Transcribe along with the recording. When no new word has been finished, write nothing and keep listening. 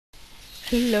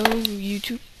Hello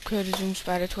YouTube, Codazoom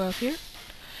Spider 12 here,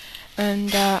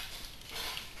 and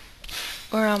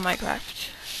we're on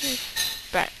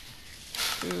Minecraft. Back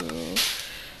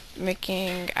to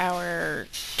making our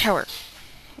tower,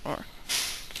 or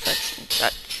such and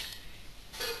such.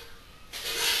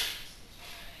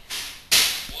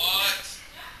 What?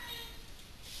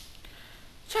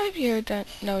 So if you heard that,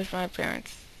 that was my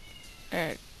parents.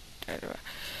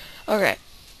 Okay.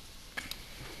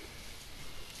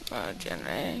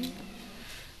 Generating.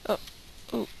 Oh,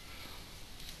 ooh.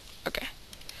 Okay.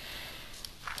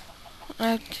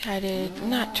 I decided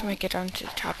not to make it onto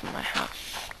the top of my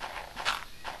house.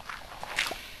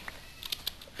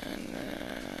 And,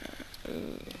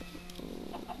 ooh.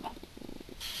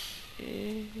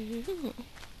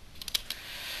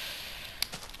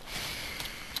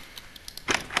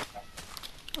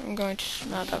 I'm going to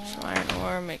smelt up some iron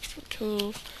ore, make some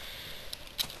tools.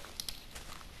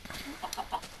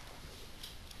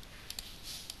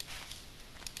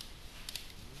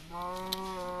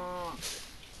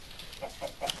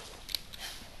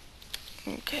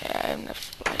 Okay, I have enough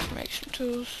supplies to make some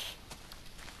tools.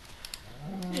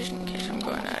 Just in case I'm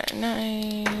going out at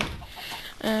night.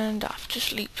 And off to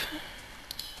sleep.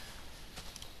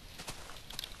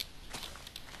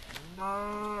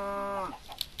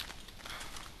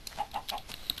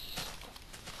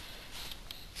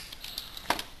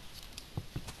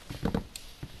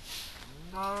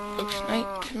 Looks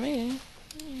night to me.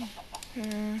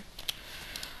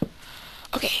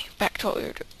 Okay, back to what we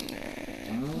were doing.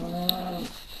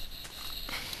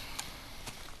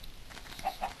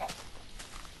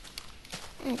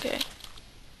 Okay.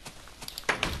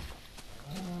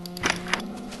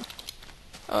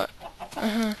 Oh,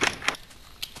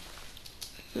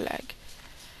 lag.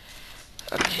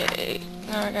 Okay,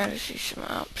 now I gotta see some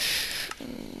options.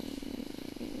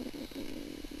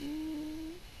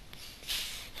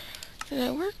 Does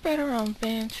it work better on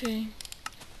fancy?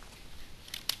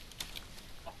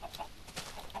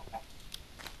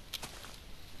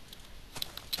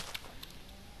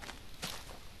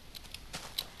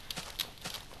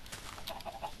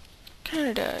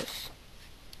 Kinda does.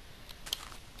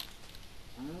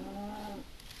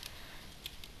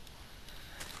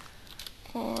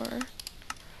 Or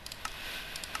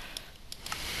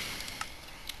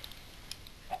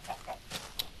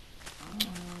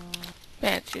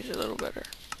fancy's a little better.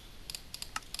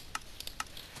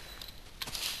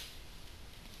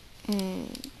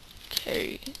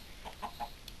 Okay.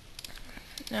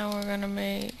 Now we're gonna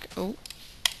make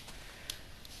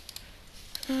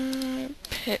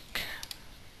pick.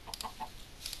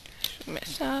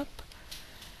 Mess up.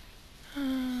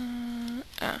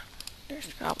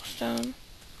 There's cobblestone.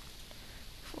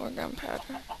 4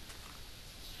 gunpowder.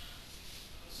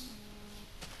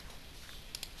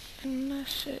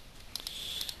 Unless it's...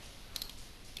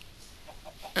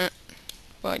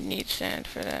 well, I'd need sand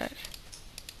for that.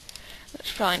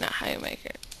 That's probably not how you make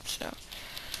it, so...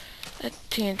 That's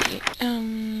TNT.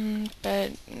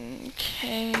 But,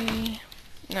 okay...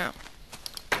 Now...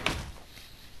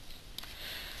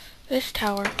 This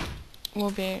tower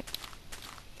will be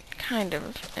kind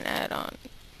of an add-on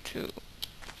to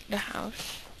the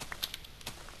house.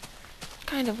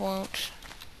 Kind of won't.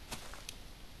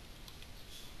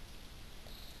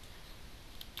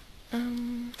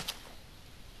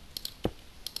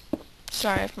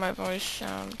 Sorry if my voice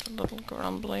sounds a little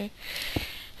grumbly.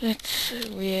 It's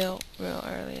real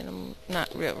early in the...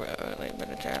 not real early, but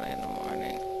it's early in the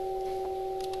morning.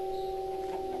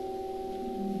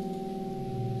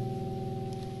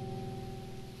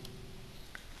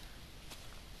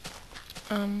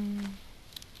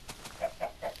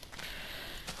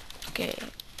 Okay.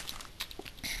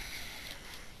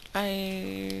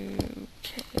 Okay,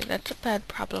 that's a bad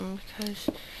problem because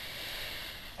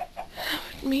that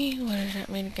would mean, what does that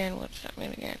mean again? What does that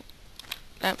mean again?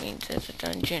 That means there's a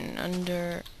dungeon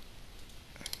under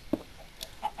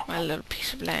my little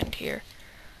piece of land here.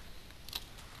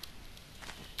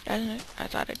 Doesn't it? I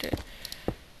thought it did.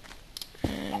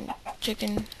 And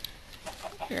chicken,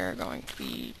 you're going to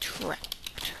be trapped.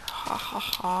 Ha ha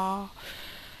ha.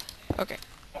 Okay.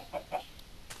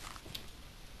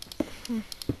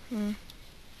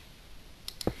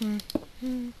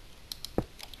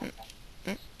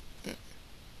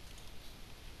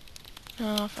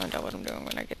 I'll find out what I'm doing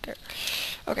when I get there.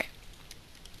 Okay.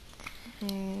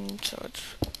 So it's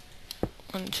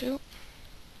 1, 2.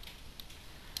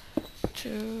 2,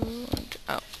 1, 2.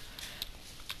 Oh.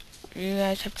 You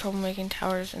guys have trouble making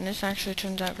towers, and this actually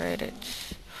turns out great.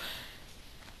 It's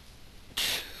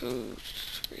 2,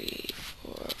 3,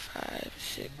 4, 5,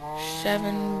 6,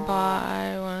 7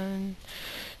 by 1,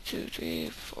 2, 3,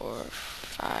 4,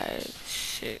 5,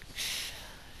 6,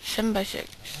 7 by 6.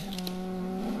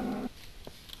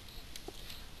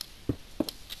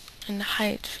 And the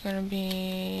height's gonna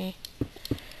be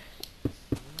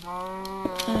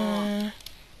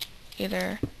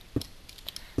either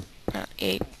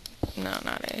 8. No,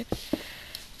 not 8.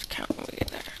 Let's count when we get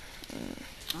there.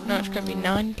 No, it's gonna be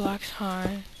 9 blocks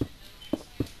high.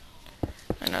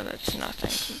 I know that's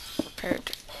nothing compared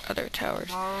to other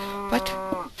towers, but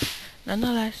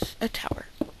nonetheless, a tower.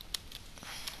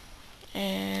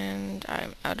 And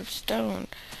I'm out of stone.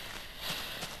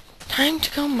 Time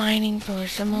to go mining for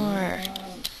some more.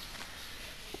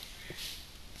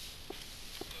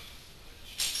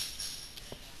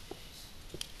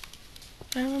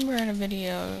 I remember in a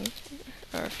video,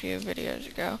 or a few videos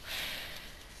ago,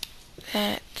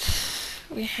 that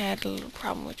we had a little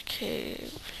problem with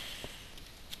caves.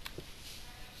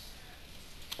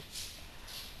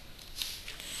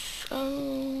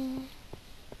 So,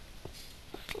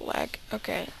 lag,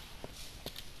 okay.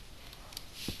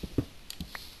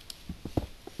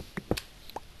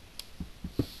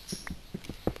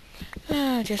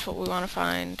 Just what we want to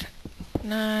find.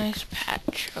 Nice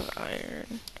patch of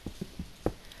iron.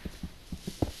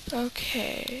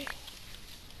 Okay.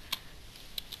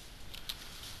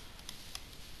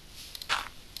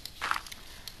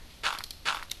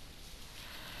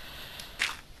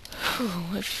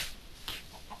 Whew,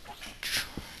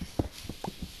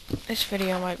 this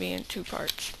video might be in 2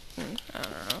 parts. I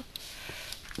don't know.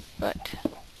 But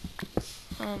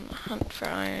on the hunt for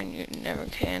iron, you never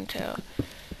can tell.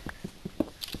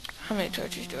 How many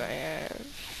torches do I have?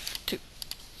 2.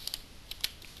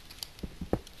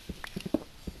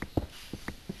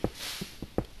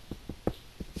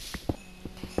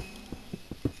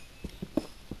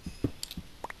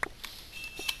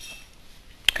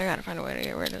 I gotta find a way to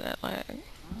get rid of that lag.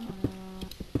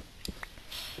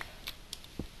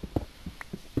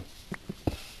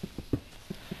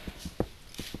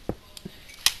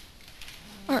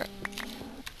 Alright.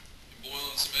 You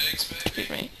boiling some eggs, baby? Excuse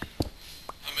me.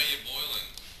 How many you boiling?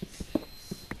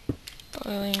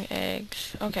 Boiling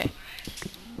eggs. Okay.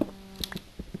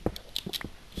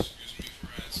 Excuse me for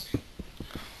asking.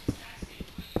 I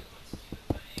didn't say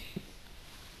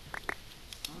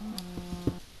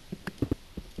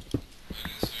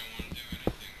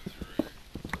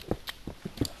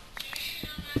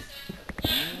I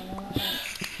want to do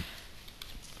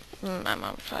anything with your egg. My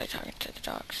mom's probably talking to the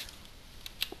dogs.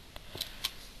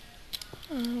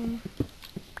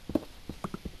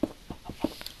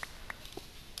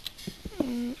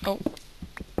 Oh.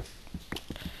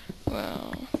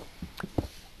 Well.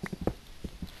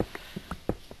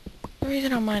 The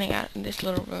reason I'm mining out in this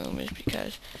little room is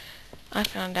because I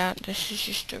found out this is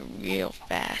just a real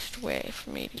fast way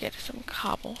for me to get some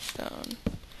cobblestone.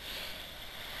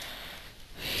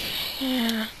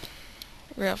 Yeah.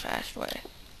 Real fast way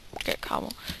to get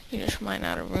cobble. You just mine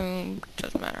out a room,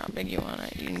 doesn't matter how big you want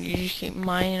it. You just keep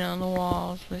mining on the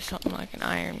walls with something like an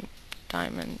iron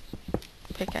diamond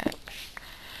pickaxe.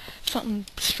 Something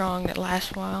strong that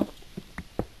lasts a while.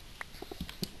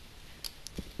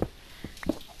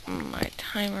 My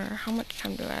timer, how much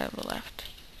time do I have left?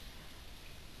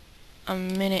 A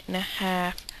minute and a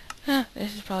half. This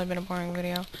has probably been a boring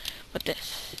video, but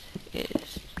this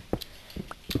is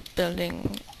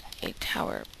building a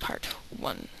tower part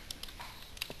 1.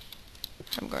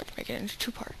 I'm going to make it into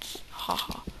 2 parts.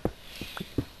 Haha.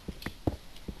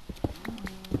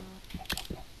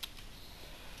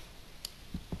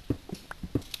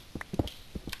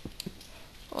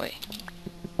 Oi.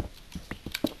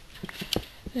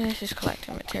 This is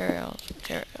collecting materials.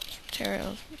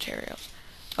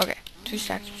 Okay, 2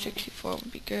 stacks of 64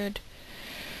 would be good.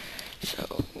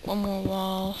 So, 1 more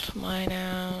wall to mine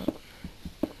out.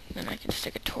 Then I can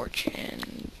stick a torch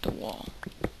in the wall.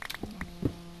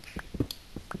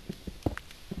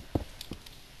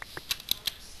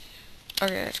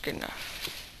 Okay, that's good enough.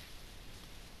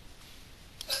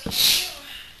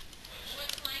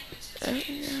 There we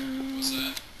go.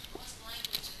 What's that?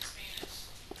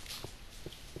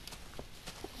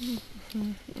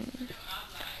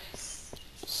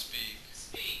 Speak.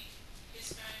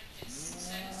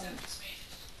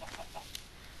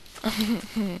 I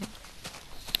mean,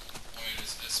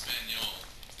 it's Espanol.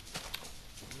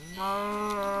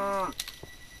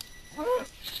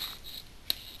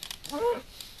 The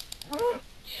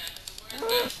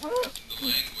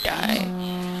language.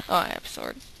 Die. Oh, I have a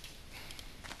sword.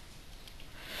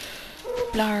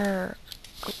 Blar.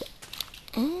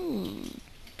 Ooh,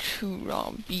 2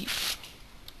 raw beef.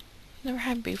 Never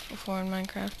had beef before in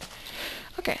Minecraft.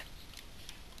 Okay.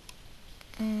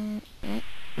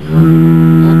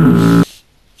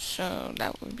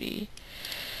 that would be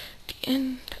the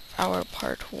end of our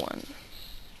part 1.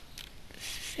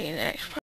 See you in the next part.